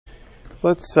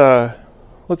Let's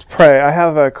pray. I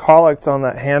have a collect on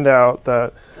that handout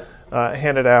that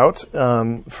handed out.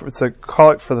 It's a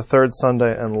collect for the third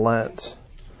Sunday in Lent,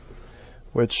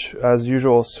 which, as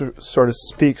usual, sort of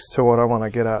speaks to what I want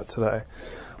to get at today.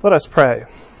 Let us pray.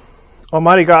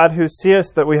 Almighty God, who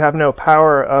seest that we have no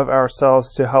power of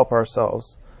ourselves to help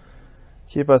ourselves,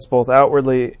 keep us both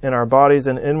outwardly in our bodies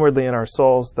and inwardly in our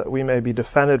souls, that we may be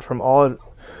defended from all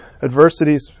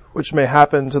adversities which may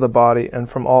happen to the body, and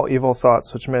from all evil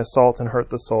thoughts which may assault and hurt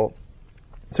the soul.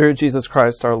 Through Jesus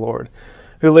Christ our Lord,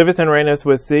 who liveth and reigneth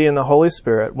with thee in the Holy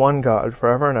Spirit, one God,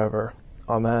 forever and ever.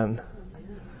 Amen.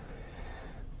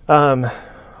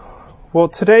 Well,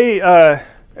 today,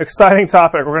 exciting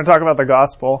topic. We're going to talk about the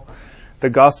gospel. The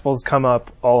gospel's come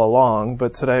up all along,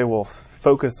 but today we'll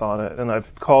focus on it. And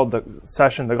I've called the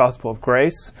session the Gospel of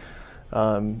Grace,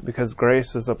 because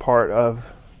grace is a part of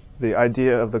the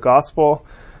idea of the gospel.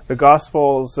 The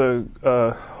gospel is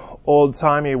a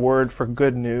old-timey word for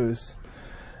good news.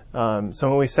 So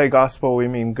when we say gospel, we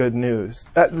mean good news.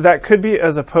 That could be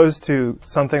as opposed to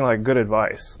something like good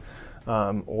advice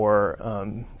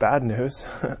or bad news.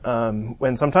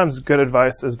 When sometimes good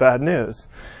advice is bad news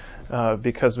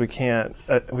because we can't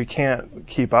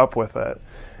keep up with it.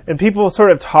 And people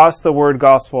sort of toss the word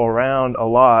gospel around a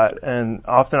lot, and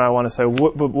often I want to say,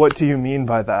 what do you mean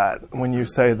by that when you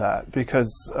say that?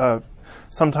 Because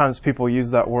sometimes people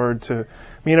use that word to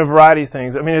mean a variety of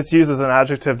things. I mean, it's used as an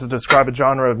adjective to describe a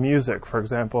genre of music, for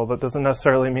example. That doesn't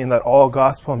necessarily mean that all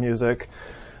gospel music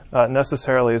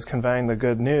necessarily is conveying the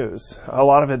good news. A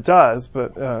lot of it does,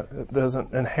 but it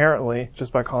doesn't inherently,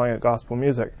 just by calling it gospel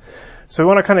music. So we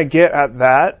want to kind of get at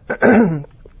that.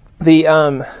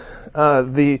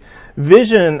 The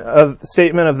vision of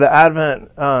statement of the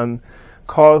Advent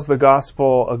calls the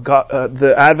gospel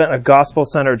the Advent a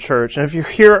gospel-centered church. And if you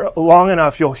hear long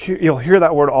enough, you'll hear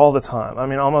that word all the time. I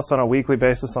mean, almost on a weekly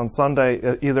basis on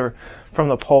Sunday, either from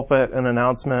the pulpit, an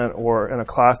announcement, or in a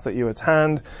class that you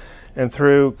attend, and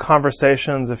through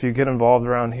conversations. If you get involved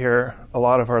around here, a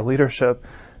lot of our leadership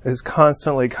is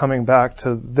constantly coming back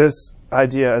to this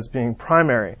idea as being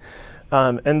primary.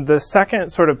 And the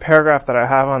second sort of paragraph that I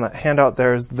have on that handout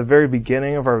there is the very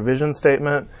beginning of our vision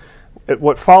statement.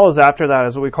 What follows after that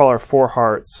is what we call our four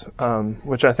hearts,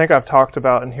 which I think I've talked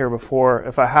about in here before.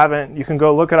 If I haven't, you can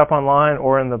go look it up online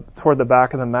or toward the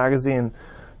back of the magazine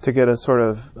to get a sort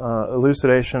of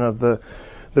elucidation of the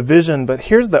vision. But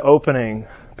here's the opening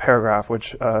paragraph,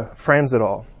 which frames it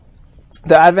all.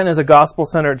 The Advent is a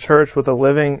gospel-centered church with a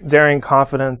living, daring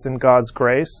confidence in God's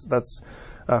grace. That's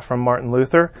from Martin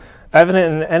Luther.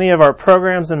 Evident in any of our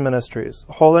programs and ministries,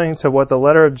 holding to what the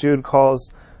letter of Jude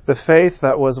calls the faith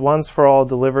that was once for all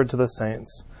delivered to the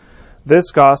saints.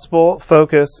 This gospel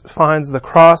focus finds the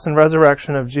cross and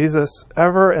resurrection of Jesus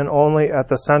ever and only at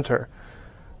the center.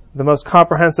 The most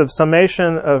comprehensive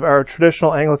summation of our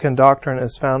traditional Anglican doctrine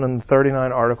is found in the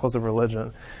 39 Articles of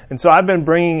Religion. And so I've been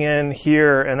bringing in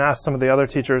here and asked some of the other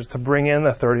teachers to bring in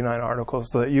the 39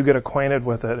 Articles so that you get acquainted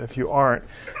with it if you aren't.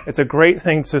 It's a great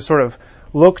thing to sort of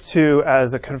look to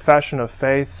as a confession of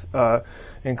faith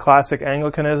in classic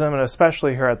Anglicanism, and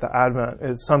especially here at the Advent.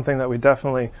 It's something that we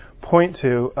definitely point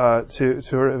to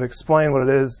sort of explain what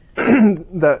it is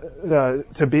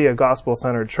to be a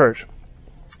gospel-centered church.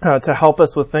 To help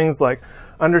us with things like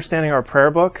understanding our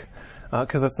prayer book,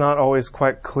 because it's not always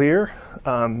quite clear.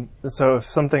 So if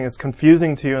something is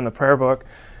confusing to you in the prayer book,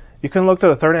 you can look to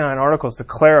the 39 Articles to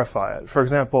clarify it. For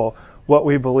example, what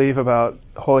we believe about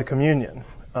Holy Communion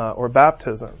or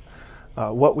baptism,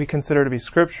 what we consider to be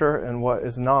Scripture and what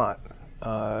is not.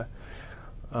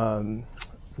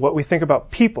 What we think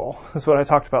about people is what I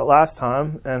talked about last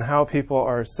time, and how people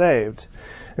are saved.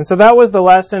 And so that was the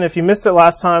lesson. If you missed it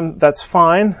last time, that's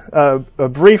fine. A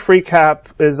brief recap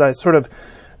is I sort of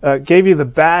gave you the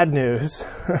bad news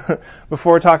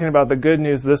before talking about the good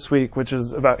news this week, which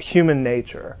is about human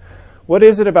nature. What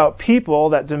is it about people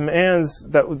that demands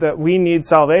that we need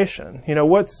salvation? You know,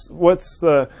 what's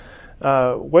the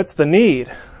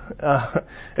need?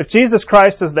 If Jesus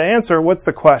Christ is the answer, what's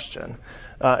the question?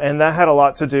 And that had a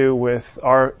lot to do with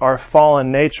our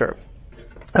fallen nature.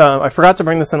 I forgot to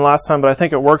bring this in last time, but I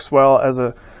think it works well as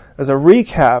a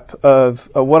recap of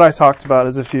what I talked about.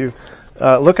 Is if you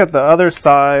look at the other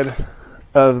side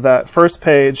of that first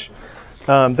page,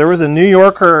 there was a New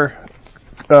Yorker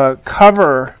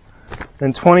cover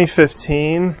in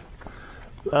 2015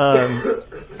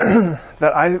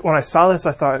 that when I saw this,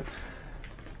 I thought,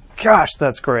 gosh,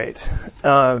 that's great,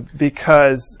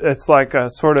 because it's like a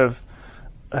sort of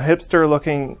a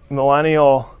hipster-looking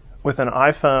millennial with an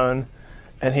iPhone,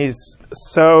 and he's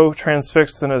so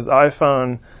transfixed in his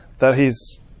iPhone that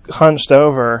he's hunched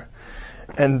over,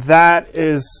 And that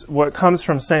is what comes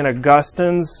from St.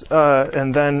 Augustine's,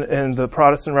 and then in the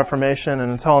Protestant Reformation,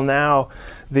 and until now,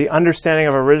 the understanding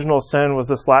of original sin was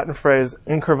this Latin phrase,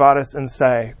 incurvatus in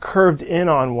se, curved in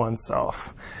on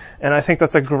oneself. And I think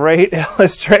that's a great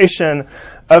illustration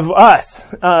of us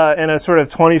in a sort of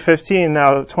 2015,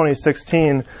 now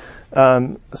 2016,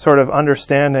 sort of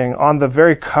understanding on the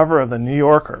very cover of the New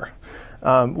Yorker.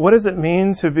 What does it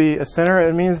mean to be a sinner?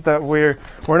 It means that we're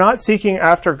not seeking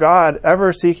after God,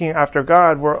 ever seeking after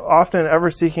God. We're often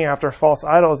ever seeking after false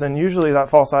idols, and usually that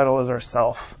false idol is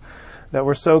ourself. That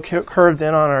we're so curved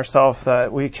in on ourselves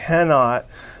that we cannot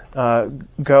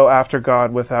go after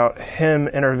God without Him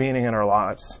intervening in our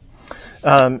lives.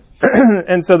 And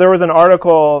so there was an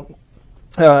article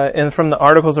from the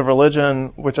Articles of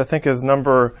Religion, which I think is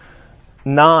number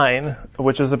 9,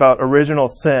 which is about original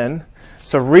sin.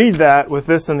 So read that with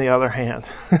this in the other hand,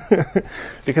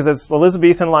 because it's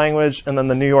Elizabethan language and then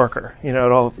the New Yorker. You know,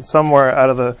 it'll somewhere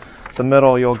out of the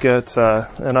middle you'll get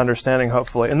an understanding,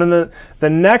 hopefully. And then the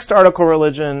next article,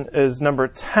 Religion, is number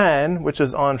 10, which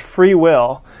is on free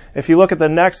will. If you look at the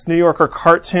next New Yorker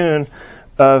cartoon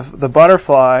of the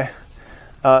butterfly,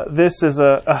 this is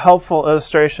a helpful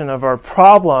illustration of our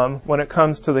problem when it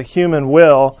comes to the human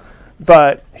will,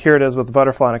 but here it is with the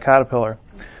butterfly and a caterpillar.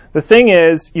 The thing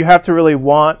is, you have to really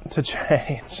want to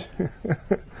change.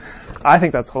 I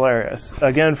think that's hilarious.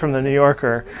 Again, from the New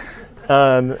Yorker,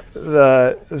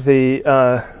 the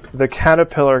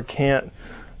caterpillar can't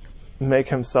make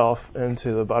himself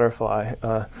into the butterfly.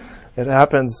 It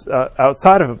happens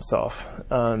outside of himself,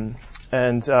 and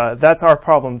that's our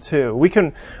problem too. We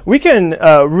can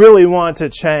really want to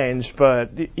change,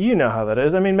 but you know how that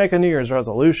is. I mean, make a New Year's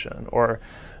resolution, or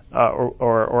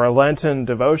a Lenten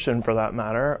devotion, for that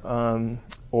matter,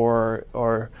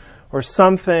 or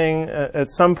something. At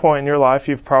some point in your life,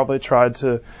 you've probably tried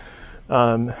to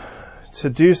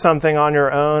do something on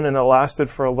your own, and it lasted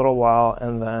for a little while,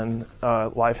 and then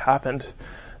life happened.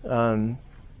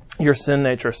 Your sin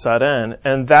nature set in,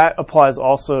 and that applies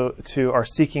also to our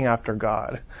seeking after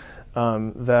God.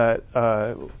 That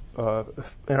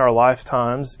in our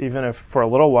lifetimes, even if for a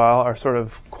little while our sort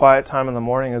of quiet time in the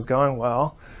morning is going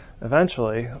well,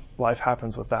 eventually life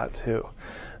happens with that too.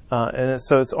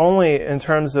 So it's only in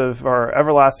terms of our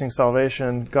everlasting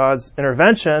salvation, God's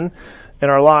intervention in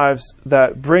our lives,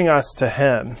 that bring us to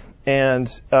Him. And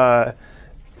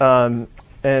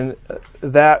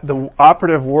that the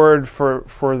operative word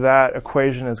for that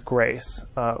equation is grace,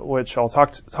 which I'll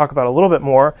talk about a little bit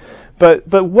more. But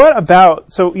what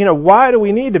about, so, you know, why do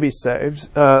we need to be saved?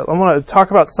 I want to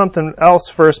talk about something else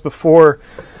first before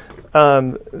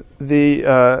the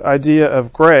idea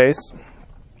of grace.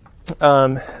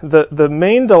 The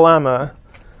main dilemma,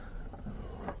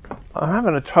 I'm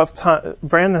having a tough time.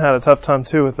 Brandon had a tough time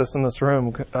too with this in this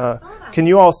room. Can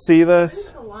you all see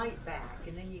this?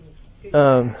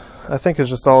 I think it's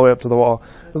just all the way up to the wall.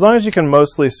 As long as you can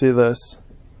mostly see this.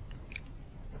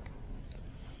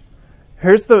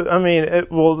 Here's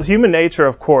human nature,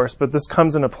 of course, but this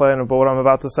comes into play in what I'm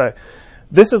about to say.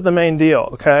 This is the main deal,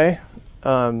 okay?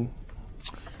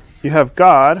 You have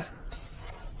God,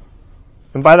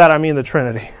 and by that I mean the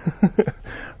Trinity,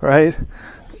 right?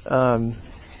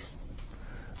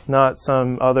 Not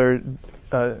some other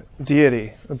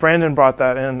deity. Brandon brought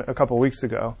that in a couple weeks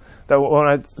ago. That when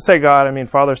I say God, I mean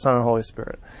Father, Son, and Holy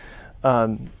Spirit.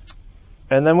 And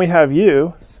then we have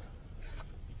you,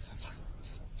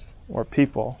 or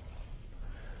people.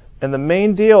 And the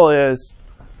main deal is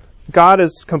God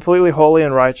is completely holy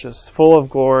and righteous, full of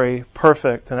glory,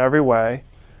 perfect in every way.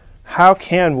 How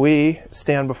can we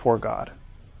stand before God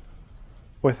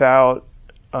without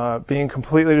being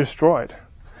completely destroyed?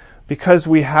 Because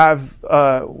we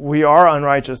are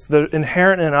unrighteous. The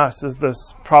inherent in us is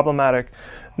this problematic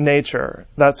nature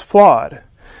that's flawed.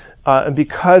 And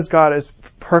because God is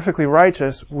perfectly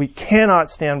righteous, we cannot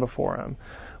stand before Him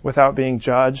without being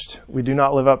judged. We do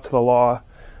not live up to the law,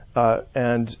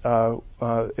 and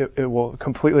it will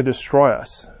completely destroy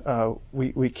us.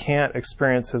 We can't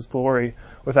experience His glory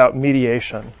without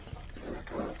mediation.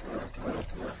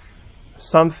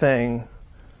 Something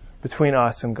between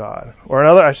us and God. Or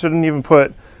another, I didn't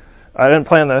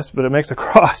plan this, but it makes a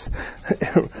cross.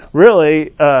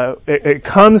 Really, it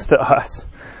comes to us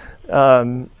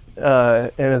and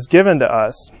is given to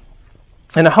us.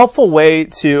 And a helpful way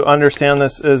to understand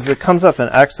this is it comes up in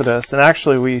Exodus. And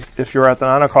actually, if you're at the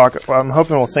 9 o'clock, I'm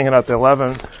hoping we'll sing it at the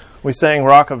 11. We sang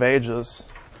Rock of Ages,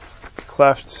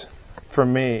 cleft for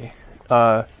me,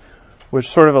 which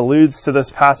sort of alludes to this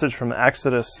passage from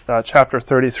Exodus chapter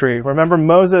 33. Remember,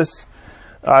 Moses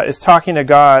is talking to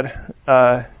God,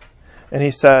 and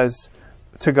he says,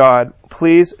 to God,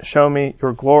 "Please show me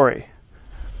your glory."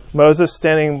 Moses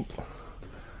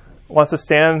wants to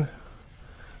stand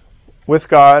with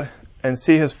God and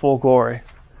see his full glory.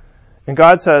 And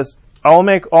God says, "I will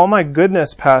make all my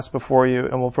goodness pass before you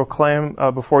and will proclaim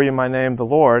before you my name, the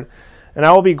Lord. And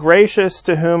I will be gracious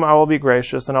to whom I will be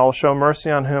gracious, and I will show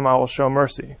mercy on whom I will show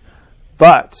mercy.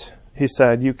 But," he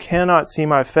said, "you cannot see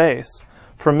my face,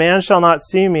 for man shall not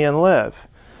see me and live."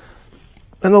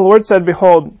 And the Lord said,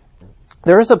 "Behold,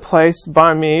 there is a place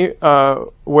by me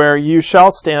where you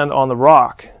shall stand on the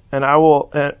rock, and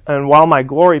and while my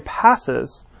glory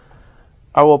passes,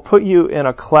 I will put you in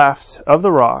a cleft of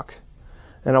the rock,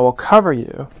 and I will cover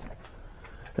you,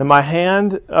 and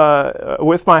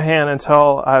with my hand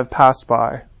until I have passed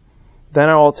by. Then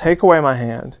I will take away my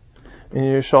hand, and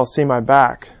you shall see my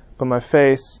back, but my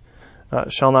face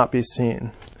shall not be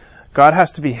seen." God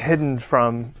has to be hidden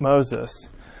from Moses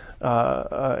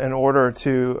in order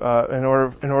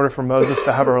for Moses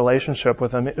to have a relationship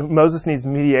with him. Moses needs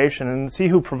mediation, and see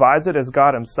who provides it is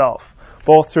God Himself,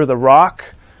 both through the rock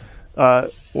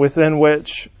within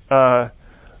which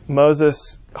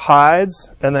Moses hides,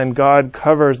 and then God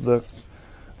covers the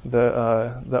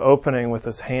opening with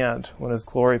His hand when His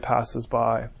glory passes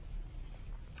by.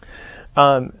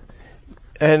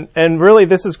 And really,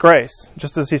 this is grace.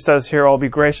 Just as He says here, "I'll be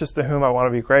gracious to whom I want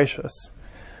to be gracious."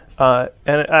 And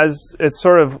as it's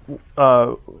sort of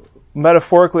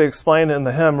metaphorically explained in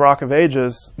the hymn "Rock of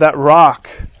Ages," that rock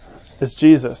is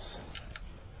Jesus,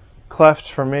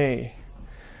 cleft for me,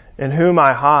 in whom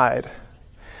I hide.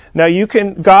 Now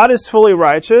God is fully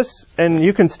righteous, and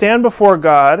you can stand before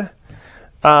God,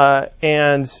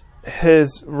 and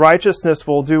His righteousness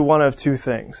will do one of two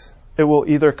things. It will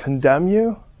either condemn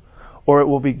you, or it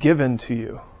will be given to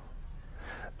you.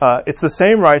 It's the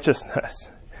same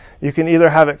righteousness. You can either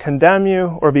have it condemn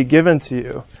you or be given to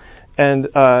you. And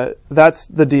that's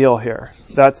the deal here.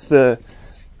 That's the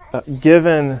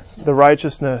given the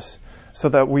righteousness so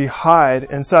that we hide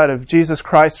inside of Jesus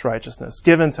Christ's righteousness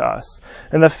given to us.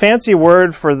 And the fancy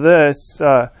word for this,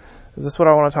 is this what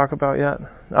I want to talk about yet?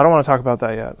 I don't want to talk about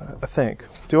that yet, I think.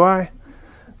 Do I?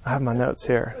 I have my notes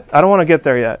here. I don't want to get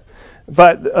there yet.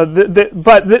 But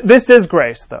this is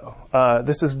grace, though.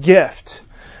 This is gift.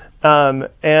 And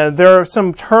there are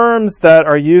some terms that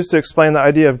are used to explain the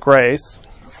idea of grace.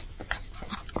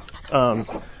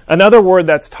 Another word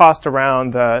that's tossed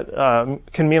around that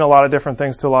can mean a lot of different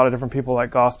things to a lot of different people,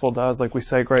 like gospel does, like we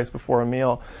say grace before a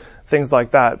meal, things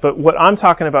like that. But what I'm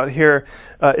talking about here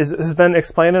has been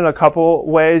explained in a couple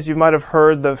ways. You might have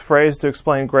heard the phrase to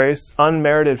explain grace,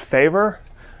 unmerited favor.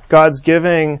 God's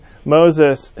giving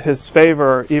Moses His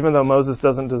favor even though Moses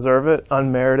doesn't deserve it,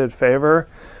 unmerited favor.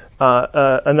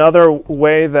 Another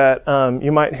way that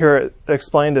you might hear it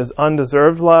explained is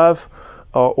undeserved love,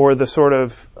 or the sort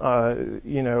of,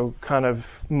 kind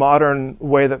of modern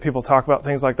way that people talk about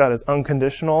things like that is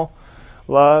unconditional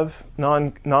love,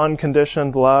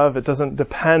 non-conditioned love. It doesn't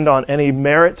depend on any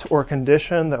merit or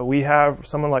condition that we have,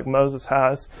 someone like Moses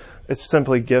has. It's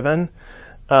simply given.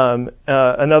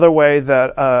 Another way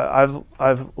that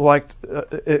I've liked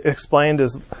explained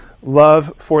is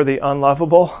love for the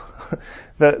unlovable.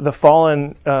 The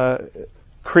fallen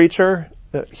creature,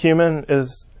 human,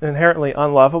 is inherently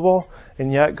unlovable,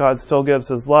 and yet God still gives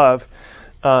His love.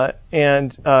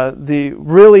 And the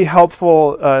really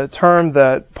helpful term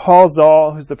that Paul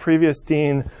Zoll, who's the previous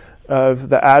dean of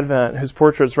the Advent, whose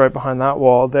portrait's right behind that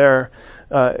wall there,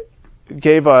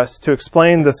 gave us to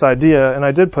explain this idea, and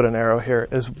I did put an arrow here,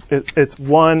 it's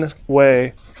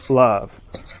one-way love.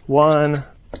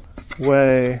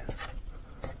 One-way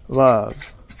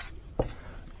love.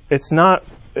 It's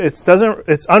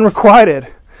unrequited.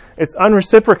 It's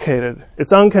unreciprocated.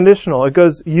 It's unconditional. It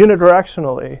goes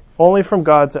unidirectionally, only from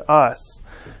God to us.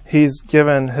 He's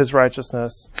given His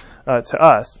righteousness to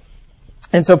us.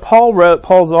 And so Paul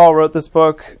Zoll wrote this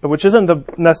book, which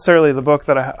isn't necessarily the book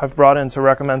that I've brought in to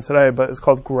recommend today, but it's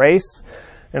called Grace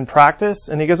in Practice.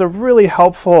 And he gives a really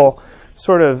helpful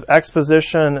sort of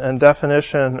exposition and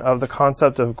definition of the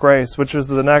concept of grace, which is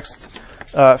the next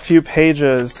few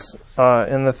pages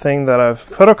in the thing that I've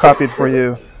photocopied for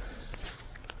you.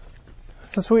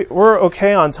 Since we're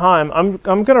okay on time, I'm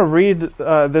going to read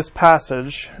this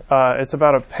passage. It's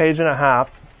about a page and a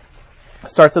half. It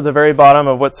starts at the very bottom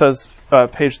of what says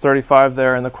page 35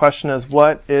 there, and the question is,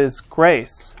 what is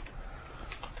grace?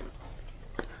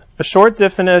 A short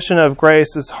definition of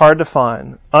grace is hard to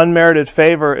find. Unmerited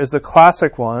favor is the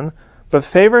classic one, but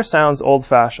favor sounds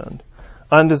old-fashioned.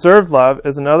 Undeserved love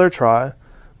is another try,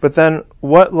 but then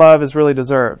what love is really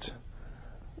deserved?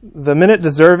 The minute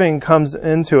deserving comes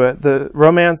into it, the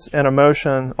romance and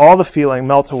emotion, all the feeling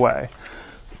melt away.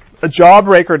 A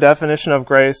jawbreaker definition of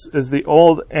grace is the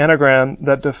old anagram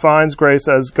that defines grace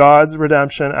as God's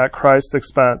redemption at Christ's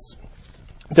expense.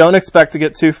 Don't expect to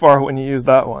get too far when you use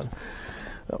that one.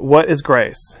 What is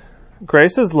grace?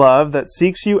 Grace is love that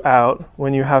seeks you out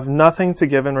when you have nothing to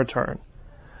give in return.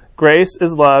 Grace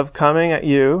is love coming at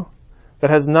you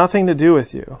that has nothing to do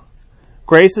with you.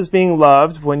 Grace is being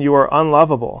loved when you are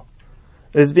unlovable.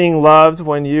 It is being loved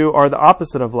when you are the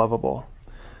opposite of lovable.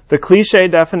 The cliche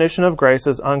definition of grace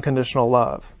is unconditional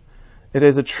love. It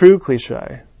is a true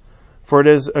cliche, for it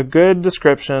is a good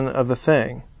description of the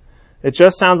thing. It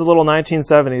just sounds a little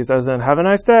 1970s, as in, have a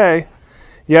nice day,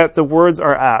 yet the words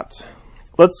are apt.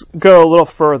 Let's go a little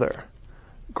further.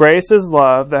 Grace is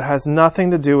love that has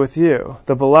nothing to do with you,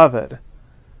 the beloved.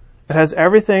 It has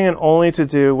everything and only to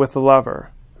do with the lover.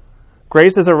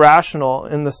 Grace is irrational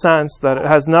in the sense that it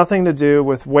has nothing to do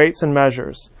with weights and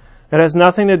measures. It has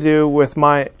nothing to do with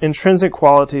my intrinsic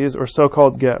qualities or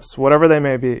so-called gifts, whatever they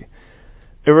may be.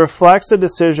 It reflects a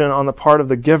decision on the part of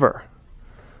the giver,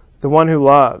 the one who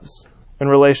loves, in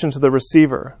relation to the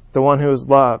receiver, the one who is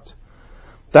loved.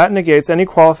 That negates any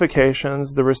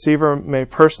qualifications the receiver may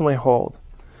personally hold.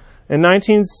 In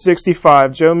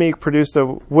 1965, Joe Meek produced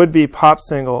a would-be pop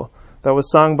single that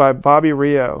was sung by Bobby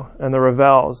Rio and the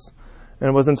Revels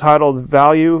and was entitled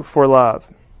Value for Love.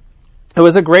 It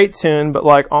was a great tune, but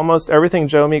like almost everything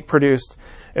Joe Meek produced,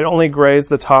 it only grazed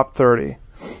the top 30.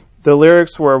 The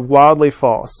lyrics were wildly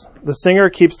false. The singer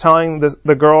keeps telling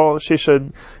the girl she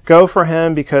should go for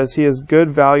him because he is good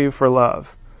value for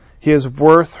love. He is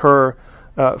worth her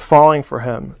falling for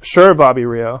him. Sure, Bobby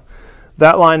Rio,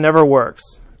 that line never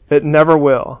works. It never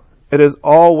will. It is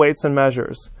all weights and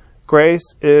measures.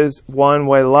 Grace is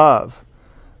one-way love.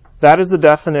 That is the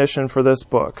definition for this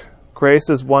book. Grace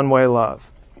is one-way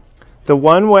love. The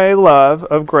one-way love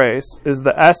of grace is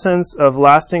the essence of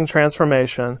lasting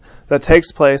transformation that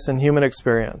takes place in human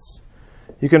experience.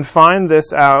 You can find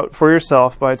this out for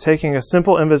yourself by taking a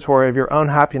simple inventory of your own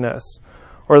happiness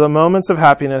or the moments of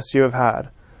happiness you have had.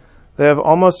 They have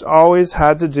almost always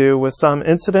had to do with some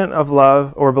incident of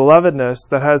love or belovedness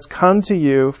that has come to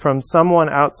you from someone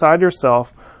outside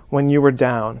yourself when you were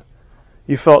down.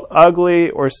 You felt ugly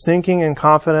or sinking in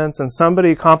confidence and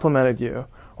somebody complimented you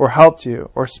or helped you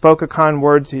or spoke a kind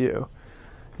word to you.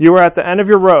 You were at the end of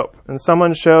your rope and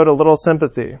someone showed a little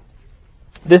sympathy.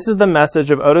 This is the message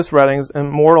of Otis Redding's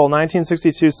immortal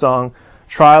 1962 song,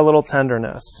 Try a Little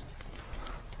Tenderness.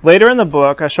 Later in the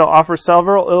book, I shall offer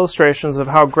several illustrations of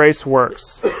how grace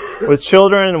works, with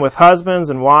children and with husbands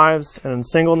and wives, and in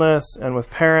singleness, and with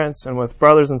parents, and with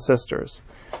brothers and sisters.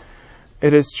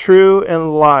 It is true in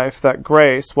life that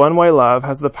grace, one-way love,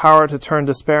 has the power to turn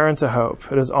despair into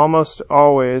hope. It is almost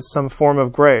always some form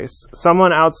of grace, some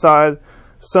outside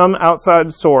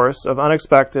source of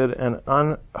unexpected and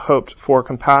unhoped for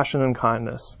compassion and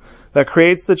kindness that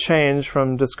creates the change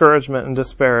from discouragement and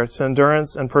despair to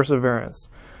endurance and perseverance.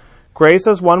 Grace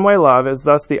as one-way love is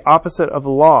thus the opposite of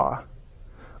law.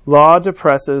 Law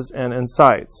depresses and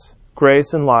incites.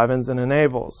 Grace enlivens and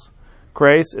enables.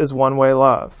 Grace is one-way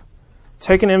love.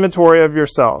 Take an inventory of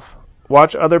yourself.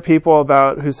 Watch other people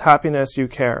about whose happiness you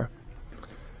care.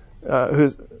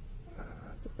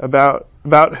 About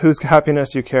whose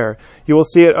happiness you care. You will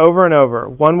see it over and over.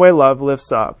 One-way love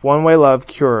lifts up. One-way love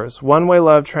cures. One-way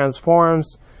love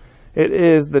transforms. It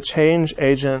is the change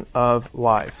agent of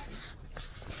life.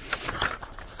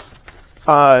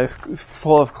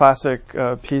 Full of classic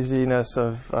peasiness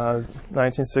of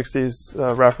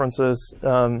 1960s references.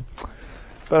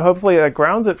 But hopefully that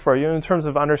grounds it for you in terms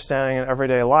of understanding in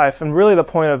everyday life. And really the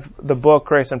point of the book,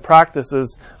 Grace and Practice,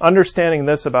 is understanding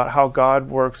this about how God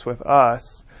works with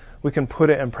us. We can put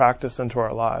it in practice into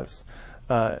our lives.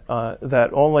 That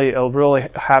only a really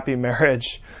happy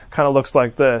marriage kind of looks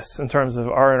like this in terms of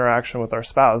our interaction with our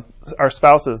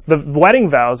spouses. The wedding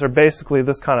vows are basically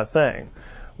this kind of thing,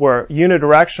 where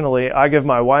unidirectionally I give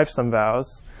my wife some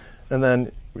vows, and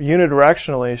then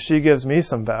unidirectionally she gives me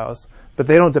some vows, but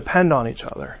they don't depend on each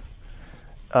other.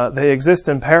 They exist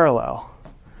in parallel.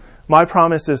 My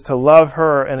promise is to love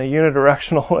her in a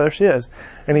unidirectional, there she is,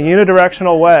 in a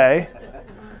unidirectional way,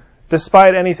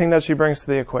 despite anything that she brings to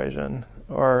the equation,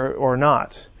 or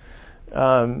not,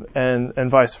 and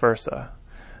vice versa.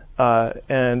 But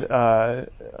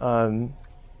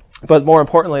more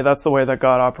importantly, that's the way that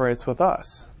God operates with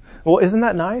us. Well, isn't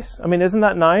that nice? I mean, isn't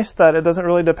that nice that it doesn't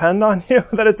really depend on you,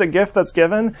 that it's a gift that's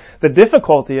given? The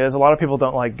difficulty is a lot of people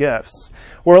don't like gifts.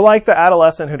 We're like the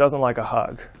adolescent who doesn't like a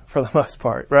hug, for the most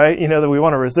part, right? You know, that we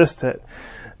want to resist it.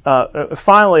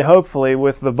 Finally, hopefully,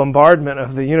 with the bombardment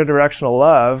of the unidirectional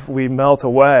love, we melt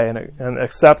away and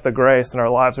accept the grace and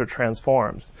our lives are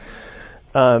transformed.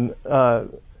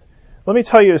 Let me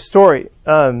tell you a story.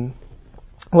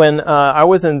 When I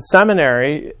was in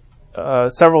seminary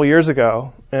several years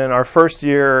ago, in our first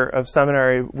year of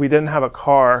seminary, we didn't have a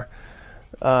car,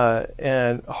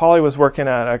 and Holly was working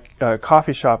at a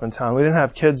coffee shop in town. We didn't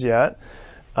have kids yet,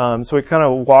 so we kind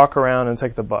of walk around and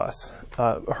take the bus.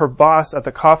 Her boss at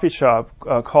the coffee shop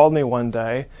called me one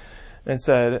day and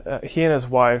said he and his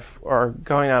wife are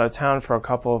going out of town for a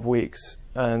couple of weeks,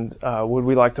 and would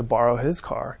we like to borrow his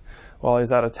car while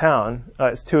he's out of town?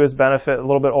 It's to his benefit, a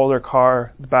little bit older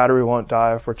car, the battery won't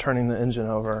die if we're turning the engine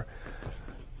over.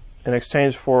 In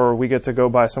exchange for, we get to go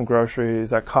buy some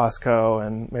groceries at Costco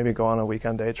and maybe go on a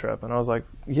weekend day trip. And I was like,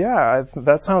 yeah,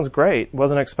 that sounds great.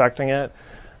 Wasn't expecting it.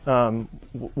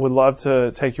 Would love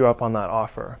to take you up on that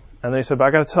offer. And they said, but I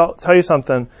got to tell you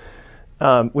something.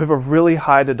 We have a really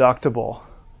high deductible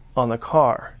on the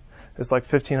car. It's like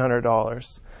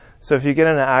 $1,500. So if you get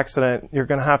in an accident, you're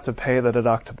going to have to pay the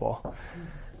deductible.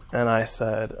 And I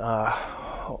said,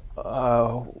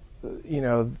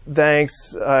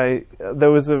 thanks.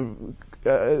 There was a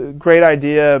great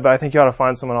idea, but I think you ought to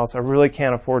find someone else. I really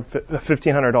can't afford a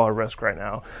 $1,500 risk right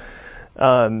now.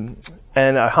 And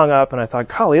I hung up and I thought,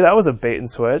 golly, that was a bait and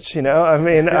switch, I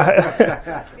mean,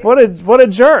 what a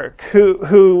jerk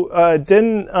who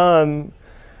didn't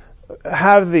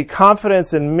have the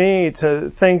confidence in me to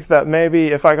think that maybe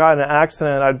if I got in an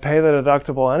accident, I'd pay the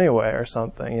deductible anyway or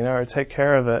something, or take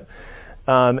care of it.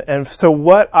 And so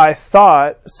what I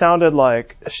thought sounded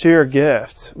like sheer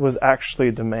gift was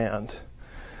actually demand.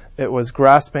 It was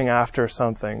grasping after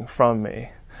something from me.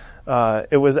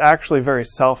 It was actually very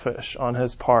selfish on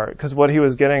his part, because what he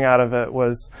was getting out of it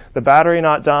was the battery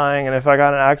not dying, and if I got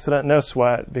in an accident, no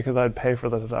sweat, because I'd pay for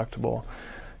the deductible.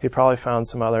 He probably found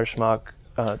some other schmuck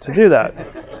to do that. I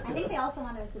think they also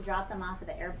wanted us to drop them off at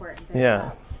the airport.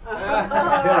 Yeah.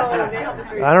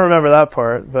 I don't remember that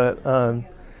part, but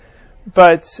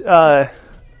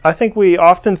I think we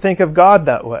often think of God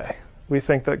that way. We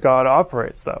think that God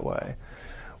operates that way.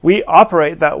 We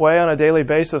operate that way on a daily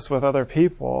basis with other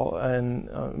people, and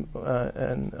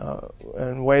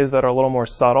in ways that are a little more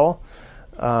subtle.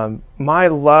 My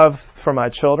love for my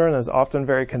children is often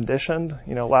very conditioned.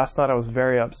 Last night I was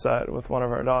very upset with one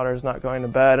of our daughters not going to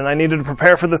bed, and I needed to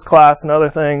prepare for this class and other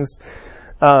things.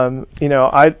 I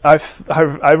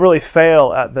really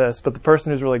fail at this, but the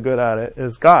person who's really good at it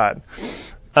is God.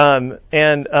 So I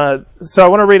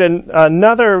want to read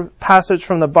another passage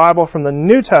from the Bible, from the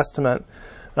New Testament,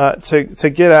 to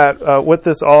get at what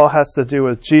this all has to do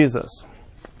with Jesus.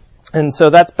 And so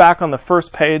that's back on the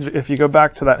first page, if you go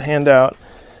back to that handout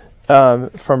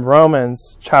from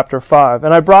Romans chapter 5.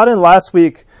 And I brought in last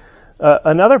week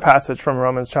another passage from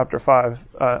Romans chapter 5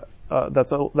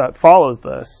 that follows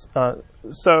this.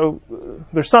 So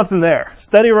there's something there.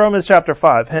 Study Romans chapter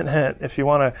 5, hint, hint, if you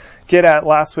want to get at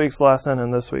last week's lesson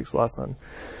and this week's lesson.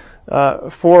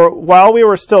 For while we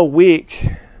were still weak,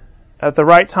 at the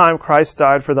right time Christ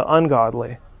died for the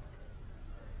ungodly.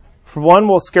 For one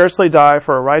will scarcely die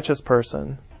for a righteous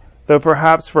person, though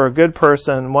perhaps for a good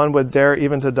person one would dare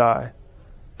even to die.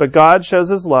 But God shows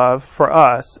his love for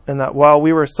us in that while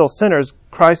we were still sinners,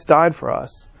 Christ died for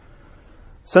us.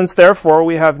 Since therefore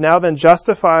we have now been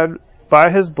justified by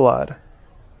his blood,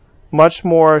 much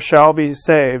more shall be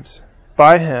saved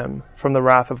by him from the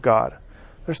wrath of God.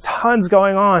 There's tons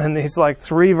going on in these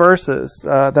 3 verses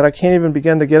that I can't even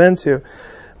begin to get into.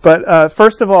 But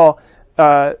first of all,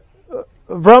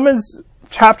 Romans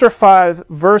chapter 5,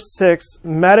 verse 6,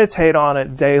 meditate on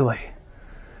it daily.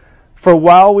 For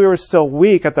while we were still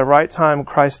weak, at the right time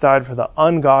Christ died for the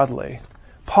ungodly.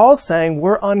 Paul's saying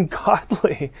we're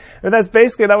ungodly. And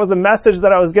that was the message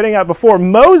that I was getting at before.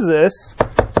 Moses,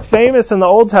 famous in the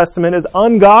Old Testament, is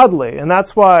ungodly. And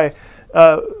that's why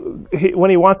when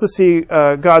he wants to see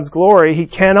God's glory, he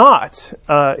cannot.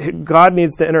 God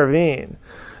needs to intervene.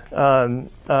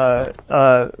 But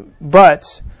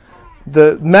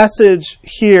the message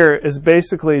here is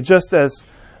basically just as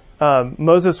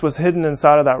Moses was hidden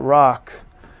inside of that rock,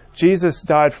 Jesus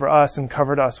died for us and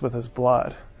covered us with his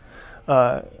blood.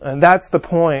 And that's the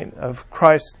point of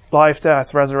Christ's life,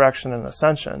 death, resurrection, and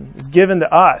ascension. It's given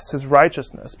to us, his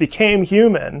righteousness, became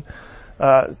human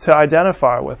to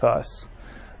identify with us.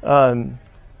 What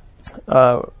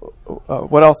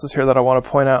else is here that I want to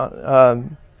point out?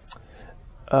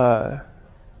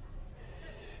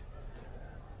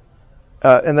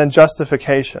 And then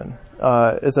justification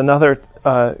is another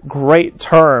great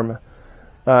term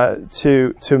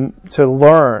to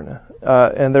learn.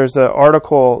 And there's an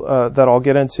article that I'll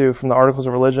get into from the Articles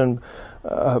of Religion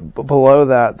below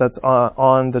that's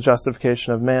on the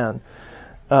justification of man.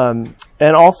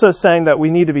 And also saying that we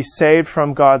need to be saved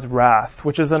from God's wrath,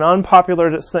 which is an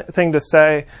unpopular thing to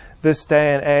say this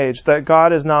day and age, that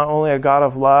God is not only a God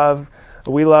of love,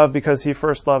 we love because He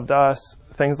first loved us,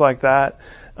 things like that,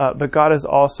 but God is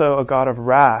also a God of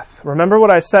wrath. Remember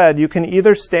what I said, you can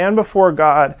either stand before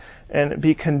God and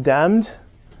be condemned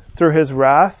through His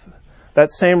wrath. That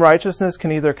same righteousness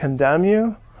can either condemn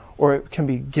you or it can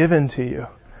be given to you.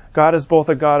 God is both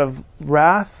a God of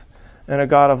wrath and a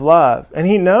God of love. And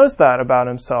He knows that about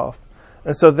Himself.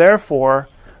 And so therefore,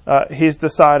 He's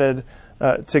decided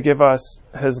to give us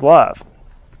His love.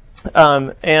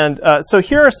 So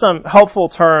here are some helpful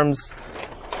terms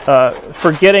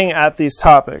for getting at these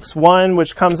topics. One,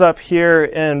 which comes up here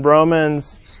in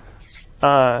Romans,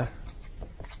 and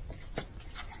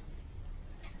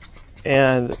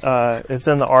it's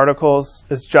in the articles,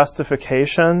 is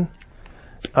justification.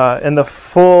 And the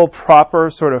full, proper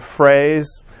sort of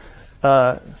phrase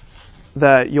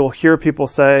that you'll hear people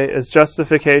say is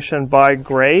justification by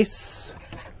grace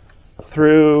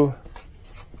through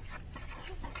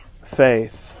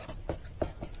faith.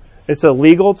 It's a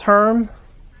legal term.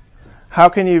 How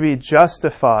can you be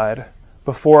justified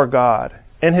before God?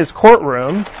 In His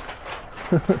courtroom,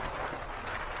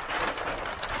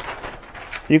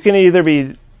 you can either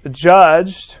be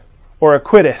judged or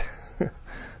acquitted.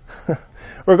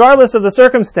 Regardless of the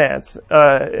circumstance,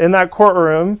 in that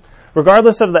courtroom,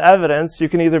 regardless of the evidence, you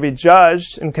can either be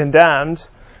judged and condemned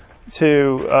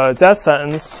to a death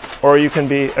sentence, or you can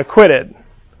be acquitted.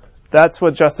 That's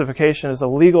what justification is, a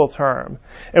legal term.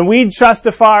 And we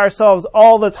justify ourselves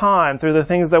all the time through the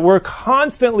things that we're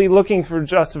constantly looking for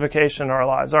justification in our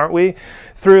lives, aren't we?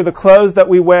 Through the clothes that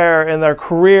we wear, in our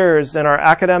careers, in our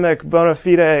academic bona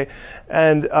fide,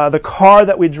 and the car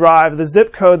that we drive, the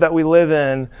zip code that we live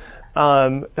in,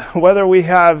 whether we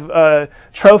have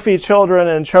trophy children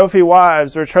and trophy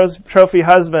wives or trophy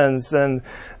husbands, and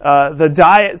the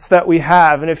diets that we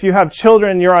have. And if you have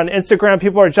children, you're on Instagram,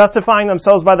 people are justifying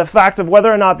themselves by the fact of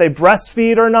whether or not they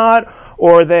breastfeed or not,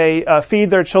 or they feed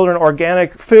their children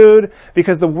organic food,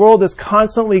 because the world is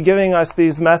constantly giving us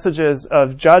these messages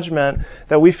of judgment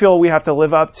that we feel we have to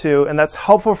live up to, and that's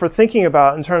helpful for thinking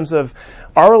about in terms of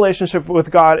our relationship with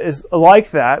God is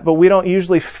like that, but we don't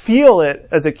usually feel it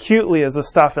as acutely as the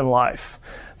stuff in life.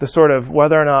 The sort of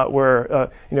whether or not we're,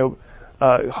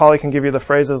 Holly can give you the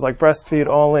phrases like breastfeed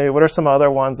only. What are some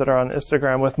other ones that are on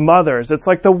Instagram with mothers? It's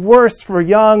like the worst for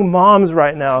young moms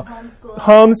right now.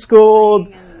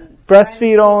 Homeschooled,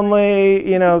 breastfeed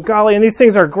only, golly, and these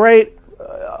things are great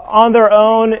on their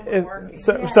own. And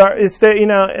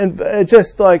it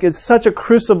just like, it's such a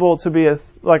crucible to be a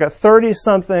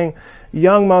 30-something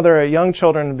young mother of young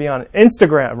children to be on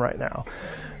Instagram right now.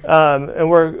 And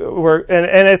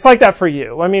it's like that for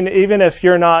you. I mean, even if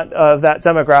you're not of that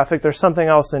demographic, there's something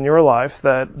else in your life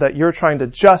that you're trying to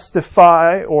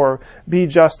justify or be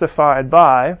justified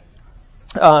by.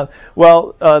 The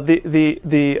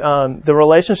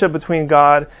relationship between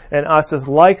God and us is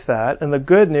like that, and the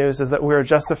good news is that we are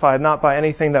justified not by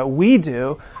anything that we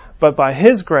do, but by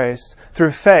His grace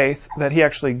through faith that He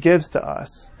actually gives to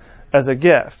us as a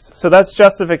gift. So that's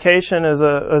justification as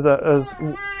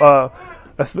a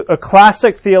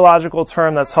classic theological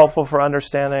term that's helpful for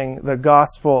understanding the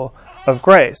gospel of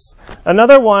grace.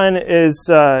 Another one is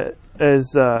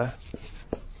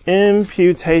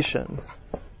imputation.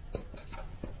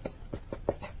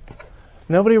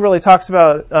 Nobody really talks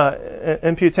about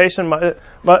imputation.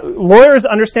 But lawyers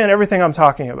understand everything I'm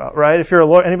talking about, right? If you're a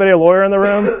lawyer, anybody a lawyer in the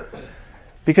room?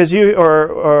 Because you,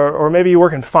 or maybe you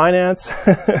work in finance,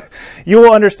 you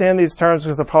will understand these terms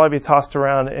because they'll probably be tossed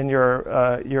around in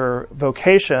your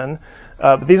vocation.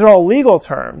 But these are all legal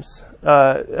terms.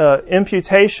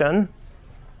 Imputation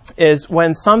is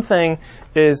when something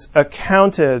is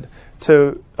accounted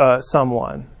to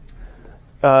someone.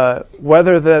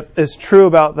 Whether that is true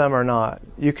about them or not.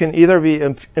 You can either be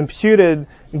imputed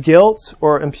guilt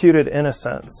or imputed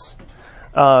innocence.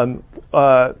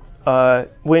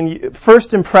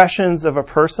 First impressions of a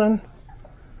person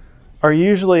are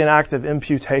usually an act of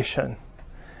imputation.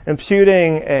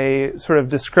 Imputing a sort of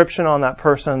description on that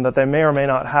person that they may or may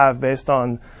not have based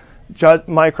on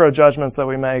micro judgments that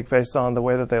we make based on the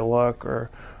way that they look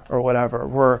or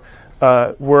whatever.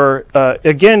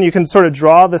 Again, you can sort of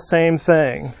draw the same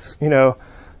thing.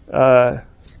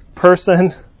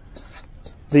 Person,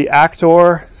 the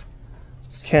actor,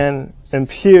 can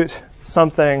impute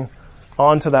something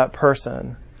onto that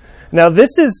person. Now,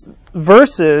 this is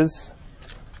versus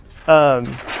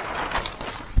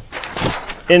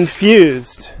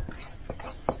infused,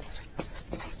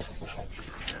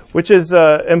 which is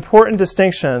an important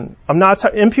distinction.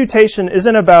 Imputation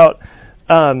isn't about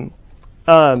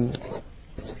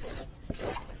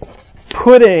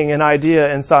putting an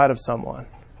idea inside of someone,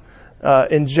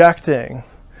 injecting.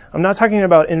 I'm not talking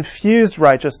about infused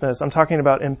righteousness. I'm talking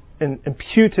about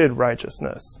imputed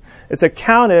righteousness. It's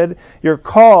accounted, you're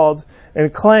called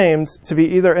and claimed to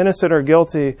be either innocent or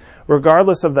guilty,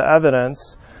 regardless of the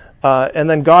evidence, and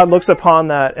then God looks upon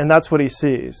that, and that's what He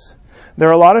sees. There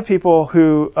are a lot of people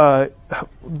who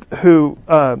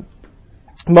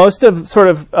most of sort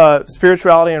of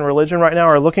spirituality and religion right now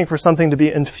are looking for something to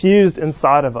be infused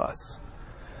inside of us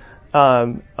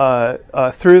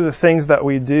through the things that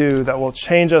we do that will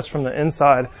change us from the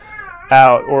inside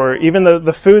out, or even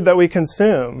the food that we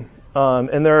consume.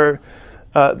 And there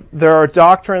are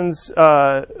doctrines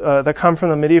that come from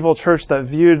the medieval church that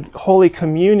viewed Holy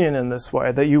Communion in this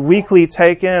way, that you weekly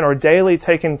take in or daily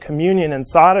take in communion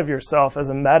inside of yourself as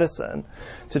a medicine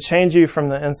to change you from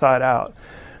the inside out.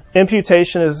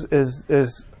 Imputation is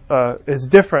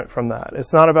different from that.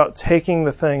 It's not about taking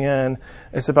the thing in.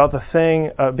 It's about the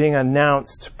thing being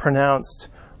pronounced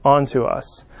onto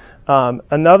us.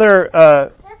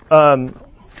 Another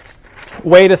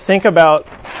way to think about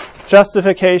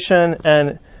justification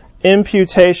and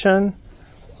imputation,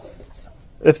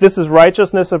 if this is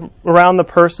righteousness around the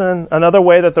person, another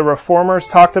way that the Reformers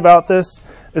talked about this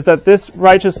is that this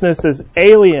righteousness is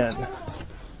alien.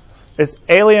 It's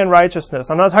alien righteousness.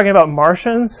 I'm not talking about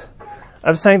Martians.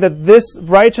 I'm saying that this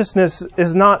righteousness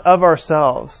is not of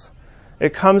ourselves.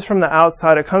 It comes from the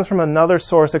outside. It comes from another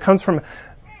source. It comes from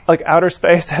like outer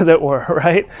space, as it were,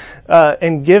 right?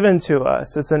 And given to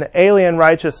us. It's an alien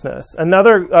righteousness.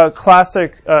 Another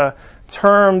classic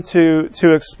term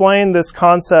to explain this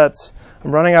concept,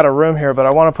 I'm running out of room here, but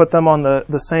I want to put them on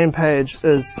the same page,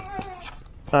 is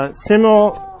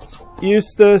simul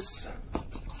justus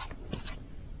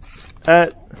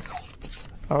et,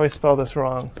 I always spell this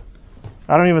wrong.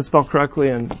 I don't even spell correctly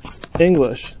in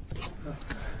English.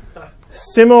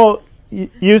 Simul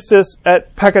justus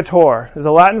et peccator is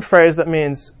a Latin phrase that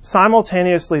means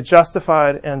simultaneously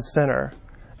justified and sinner.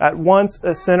 At once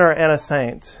a sinner and a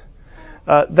saint.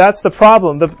 That's the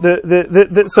problem.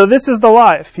 So this is the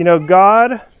life.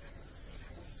 God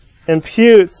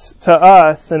imputes to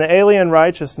us an alien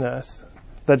righteousness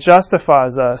that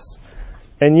justifies us,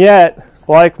 and yet,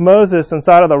 like Moses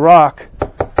inside of the rock,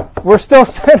 we're still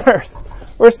sinners.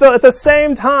 We're still, at the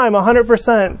same time,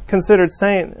 100% considered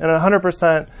saint and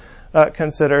 100%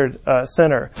 considered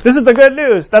sinner. This is the good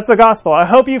news. That's the gospel. I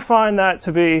hope you find that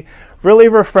to be really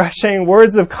refreshing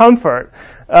words of comfort.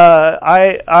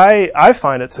 I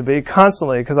find it to be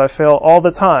constantly, because I fail all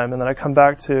the time, and then I come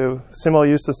back to simul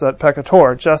justus et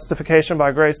peccator, justification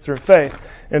by grace through faith,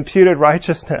 imputed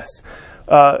righteousness.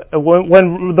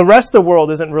 When the rest of the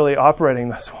world isn't really operating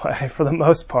this way for the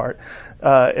most part,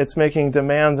 it's making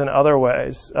demands in other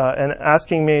ways and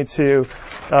asking me to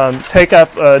take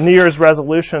up a New Year's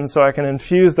resolution so I can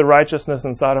infuse the righteousness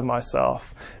inside of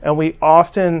myself. And we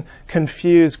often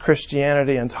confuse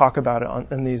Christianity and talk about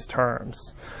it in these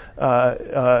terms.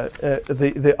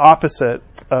 The opposite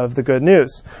of the good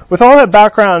news. With all that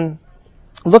background,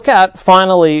 look at,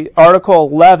 finally, Article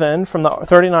 11 from the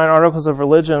 39 Articles of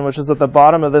Religion, which is at the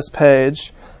bottom of this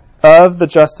page, of the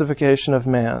justification of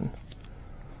man.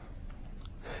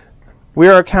 We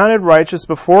are accounted righteous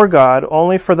before God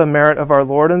only for the merit of our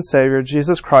Lord and Savior,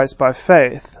 Jesus Christ, by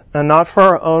faith, and not for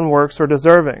our own works or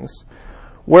deservings.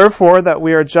 Wherefore, that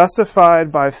we are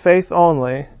justified by faith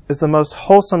only is the most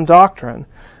wholesome doctrine,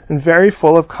 and very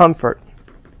full of comfort,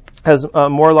 as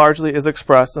more largely is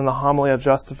expressed in the homily of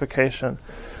justification.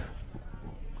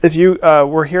 If you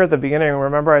were here at the beginning,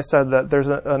 remember I said that there's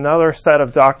another set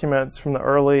of documents from the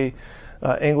early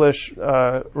English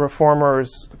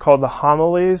reformers called the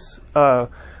homilies,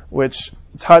 which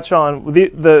touch on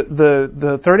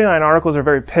the 39 articles are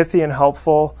very pithy and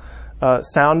helpful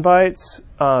sound bites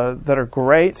that are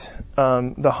great.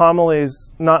 The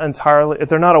homilies, not entirely,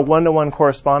 they're not a one-to-one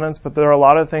correspondence, but there are a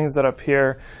lot of things that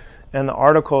appear in the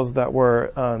articles that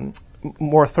were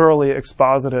more thoroughly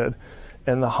exposited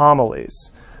in the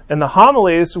homilies. And the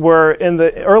homilies were in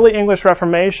the early English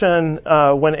Reformation,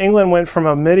 when England went from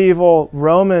a medieval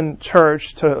Roman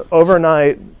church to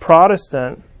overnight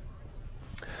Protestant.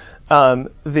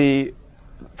 The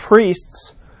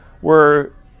priests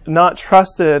were not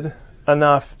trusted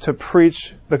enough to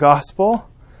preach the gospel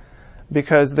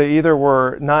because they either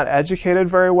were not educated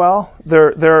very well.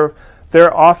 Their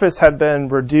office had been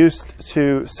reduced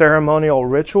to ceremonial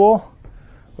ritual,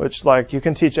 which, like, you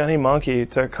can teach any monkey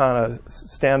to kind of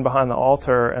stand behind the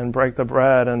altar and break the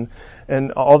bread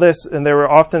and all this. And they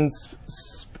were often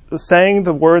saying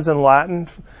the words in Latin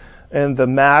in the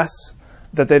Mass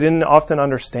that they didn't often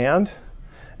understand.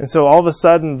 And so all of a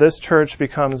sudden, this church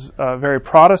becomes very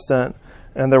Protestant,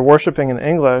 and they're worshiping in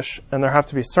English, and there have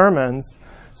to be sermons.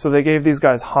 So they gave these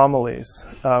guys homilies,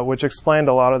 which explained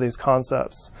a lot of these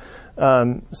concepts.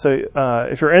 So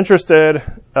if you're interested,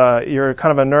 you're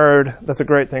kind of a nerd, that's a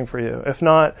great thing for you. If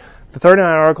not, the 39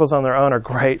 articles on their own are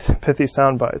great, pithy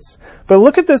sound bites. But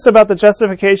look at this about the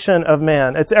justification of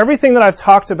man. It's everything that I've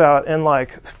talked about in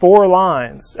like 4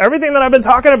 lines. Everything that I've been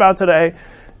talking about today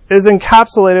is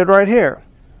encapsulated right here.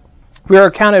 We are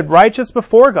accounted righteous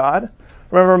before God.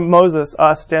 Remember Moses,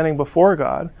 us standing before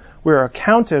God. We are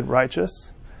accounted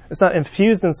righteous. It's not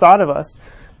infused inside of us.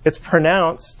 It's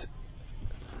pronounced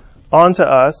onto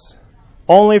us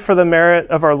only for the merit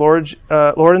of our Lord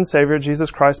and Savior, Jesus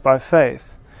Christ, by faith.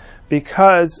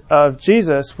 Because of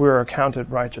Jesus, we're accounted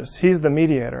righteous. He's the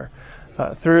mediator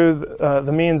through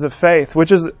the means of faith,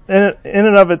 which is in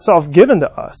and of itself given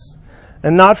to us,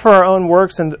 and not for our own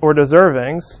works or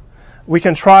deservings. We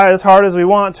can try as hard as we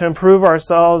want to improve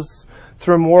ourselves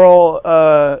through moral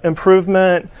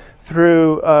improvement,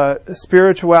 through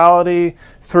spirituality,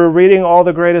 through reading all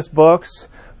the greatest books,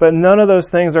 but none of those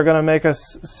things are going to make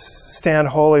us stand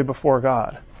holy before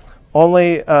God.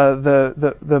 Only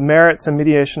the merits and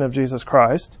mediation of Jesus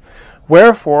Christ.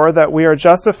 Wherefore, that we are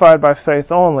justified by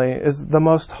faith only is the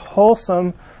most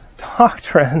wholesome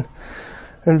doctrine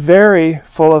and very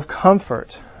full of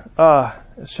comfort.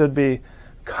 It should be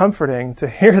comforting to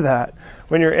hear that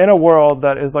when you're in a world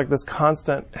that is like this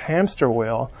constant hamster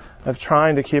wheel of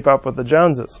trying to keep up with the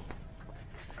Joneses.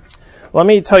 Let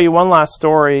me tell you one last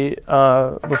story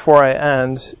before I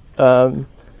end.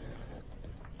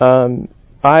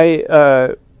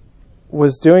 I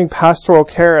was doing pastoral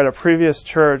care at a previous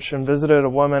church and visited a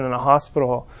woman in a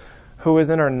hospital who was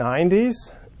in her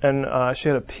 90s, and she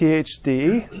had a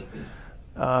PhD,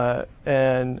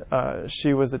 and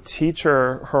she was a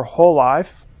teacher her whole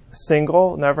life,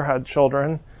 single, never had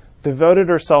children, devoted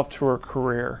herself to her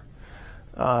career.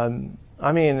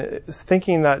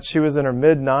 Thinking that she was in her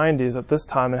mid-90s at this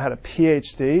time and had a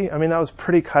PhD, that was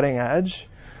pretty cutting edge.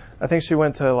 I think she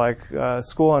went to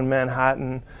school in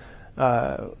Manhattan,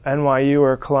 NYU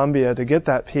or Columbia to get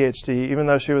that PhD, even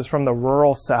though she was from the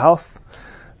rural South,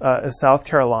 South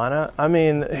Carolina.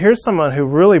 Here's someone who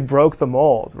really broke the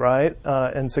mold, right?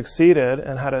 And succeeded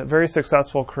and had a very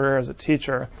successful career as a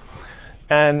teacher.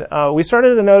 And we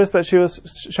started to notice that she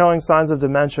was showing signs of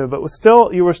dementia, but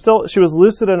she was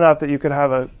lucid enough that you could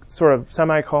have a sort of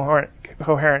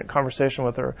semi-coherent conversation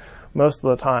with her most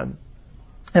of the time.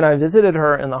 And I visited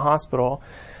her in the hospital,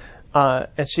 and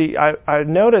I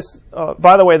noticed,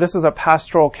 by the way, this is a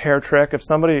pastoral care trick. If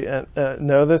somebody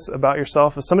know this about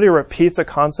yourself, if somebody repeats a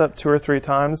concept 2 or 3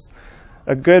 times,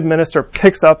 a good minister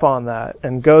picks up on that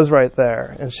and goes right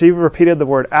there. And she repeated the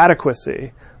word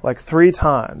adequacy 3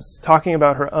 times, talking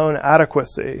about her own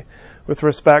adequacy with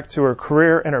respect to her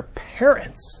career and her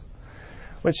parents.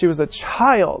 When she was a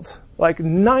child,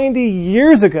 90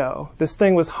 years ago, this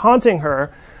thing was haunting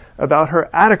her about her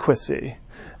adequacy.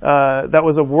 That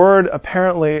was a word,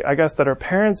 apparently, I guess, that her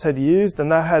parents had used,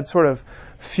 and that had sort of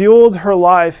fueled her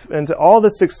life into all the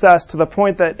success to the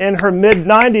point that in her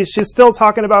mid-90s, she's still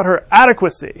talking about her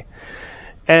adequacy.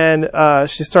 And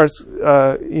she starts,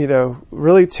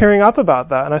 really tearing up about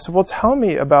that. And I said, well, tell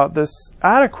me about this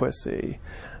adequacy.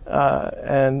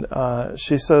 And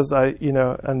she says, I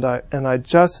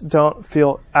just don't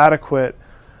feel adequate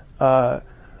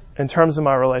in terms of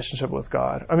my relationship with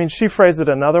God. She phrased it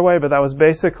another way, but that was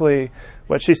basically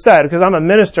what she said. Because I'm a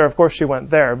minister, of course she went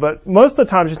there. But most of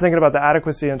the time she's thinking about the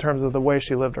adequacy in terms of the way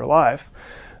she lived her life,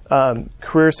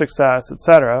 career success,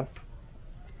 etc.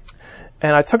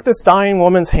 And I took this dying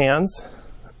woman's hands,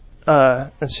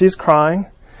 and she's crying,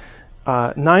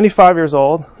 95 years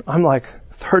old. I'm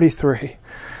 33.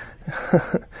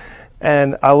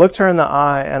 And I looked her in the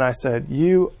eye and I said,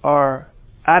 you are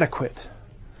adequate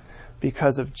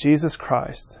because of Jesus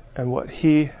Christ and what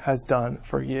He has done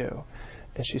for you.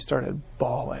 And she started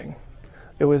bawling.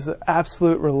 It was the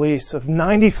absolute release of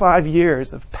 95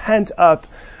 years of pent up,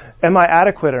 am I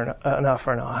adequate enough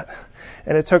or not?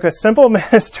 And it took a simple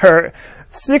minister,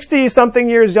 60-something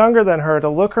years younger than her, to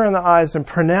look her in the eyes and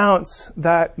pronounce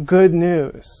that good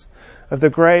news of the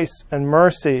grace and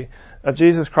mercy of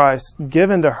Jesus Christ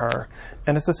given to her.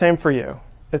 And it's the same for you.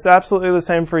 It's absolutely the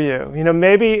same for you.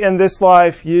 Maybe in this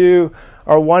life you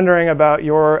are wondering about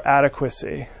your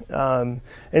adequacy. And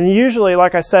usually,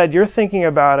 like I said, you're thinking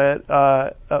about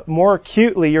it more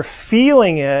acutely. You're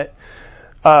feeling it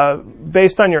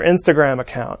based on your Instagram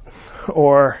account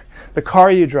or the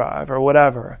car you drive or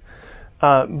whatever.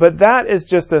 But that is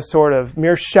just a sort of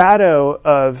mere shadow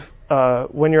of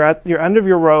when you're at your end of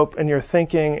your rope and you're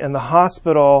thinking in the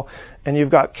hospital and you've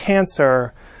got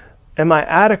cancer, am I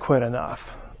adequate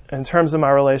enough in terms of my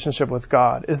relationship with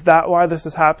God? Is that why this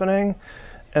is happening?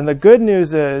 And the good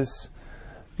news is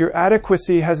your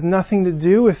adequacy has nothing to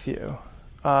do with you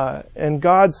in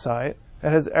God's sight. It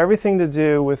has everything to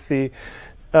do with the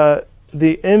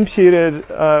imputed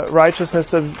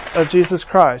righteousness of Jesus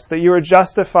Christ, that you are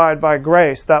justified by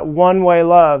grace, that one-way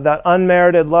love, that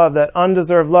unmerited love, that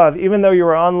undeserved love. Even though you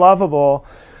were unlovable,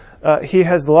 He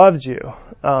has loved you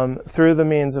through the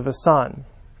means of His Son.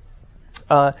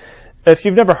 If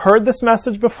you've never heard this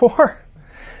message before,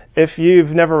 if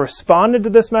you've never responded to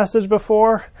this message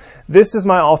before, this is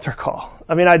my altar call.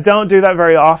 I mean, I don't do that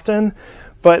very often,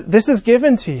 but this is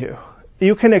given to you.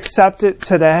 You can accept it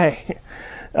today.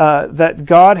 That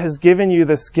God has given you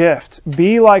this gift.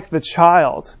 Be like the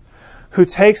child who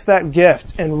takes that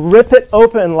gift and rip it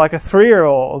open like a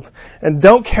 3-year-old and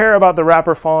don't care about the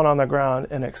wrapper falling on the ground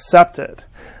and accept it.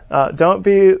 Don't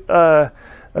be a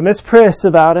Miss Priss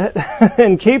about it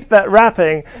and keep that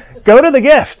wrapping. Go to the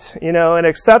gift, and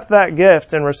accept that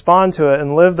gift and respond to it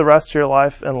and live the rest of your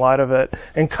life in light of it.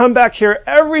 And come back here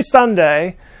every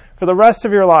Sunday for the rest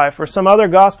of your life or some other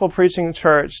gospel preaching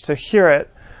church to hear it.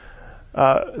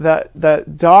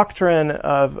 That doctrine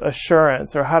of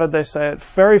assurance, or how did they say it?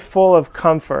 Very full of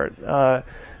comfort.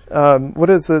 What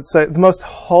does it say? The most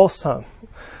wholesome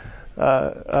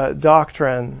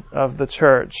doctrine of the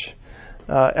church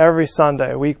every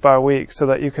Sunday, week by week, so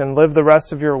that you can live the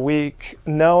rest of your week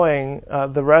knowing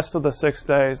the rest of the 6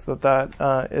 days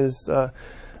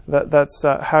that's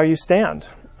how you stand.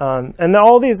 And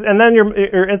all these, and then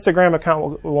your Instagram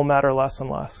account will matter less and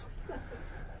less.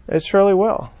 It surely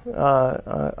will.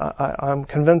 I'm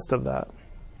convinced of that.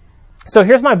 So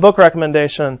here's my book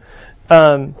recommendation.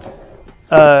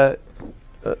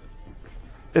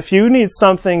 If you need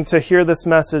something to hear this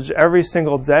message every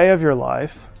single day of your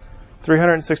life,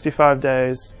 365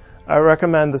 days, I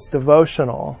recommend this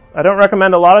devotional. I don't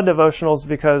recommend a lot of devotionals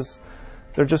because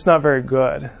they're just not very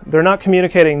good. They're not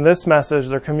communicating this message.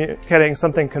 They're communicating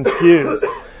something confused.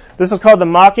 This is called the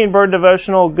Mockingbird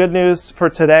Devotional, Good News for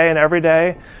Today and Every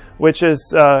Day, which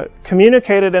is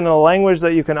communicated in a language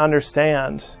that you can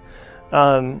understand.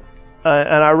 And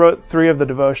I wrote 3 of the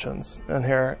devotions in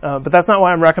here. But that's not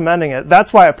why I'm recommending it.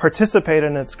 That's why I participate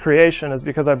in its creation, is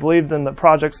because I believed in the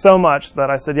project so much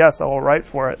that I said, yes, I will write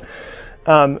for it.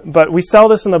 But we sell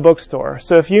this in the bookstore.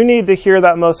 So if you need to hear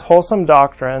that most wholesome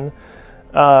doctrine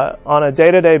on a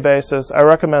day-to-day basis, I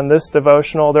recommend this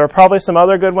devotional. There are probably some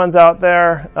other good ones out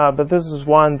there, but this is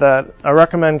one that I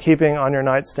recommend keeping on your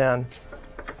nightstand.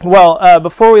 Well,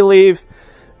 before we leave,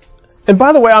 and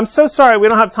by the way, I'm so sorry we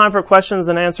don't have time for questions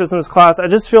and answers in this class. I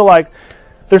just feel like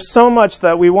there's so much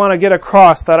that we want to get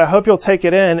across that I hope you'll take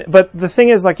it in. But the thing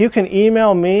is, you can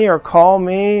email me or call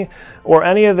me or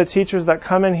any of the teachers that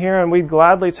come in here, and we'd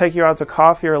gladly take you out to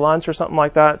coffee or lunch or something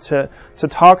like that to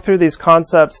talk through these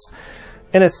concepts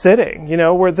in a sitting,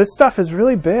 where this stuff is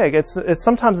really big. It's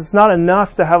sometimes it's not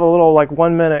enough to have a little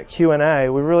 1-minute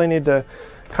Q&A. We really need to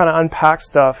kind of unpack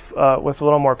stuff with a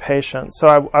little more patience.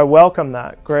 So I welcome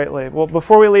that greatly. Well,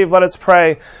 before we leave, let us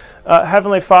pray.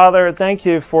 Heavenly Father, thank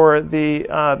you for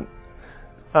the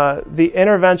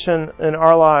intervention in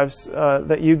our lives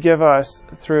that you give us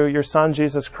through your Son,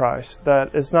 Jesus Christ,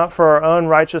 that is not for our own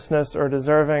righteousness or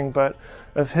deserving, but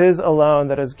of His alone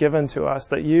that is given to us,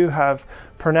 that you have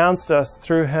pronounced us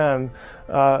through Him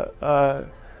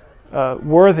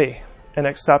worthy and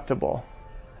acceptable,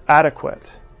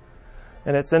 adequate.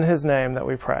 And it's in His name that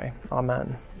we pray.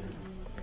 Amen.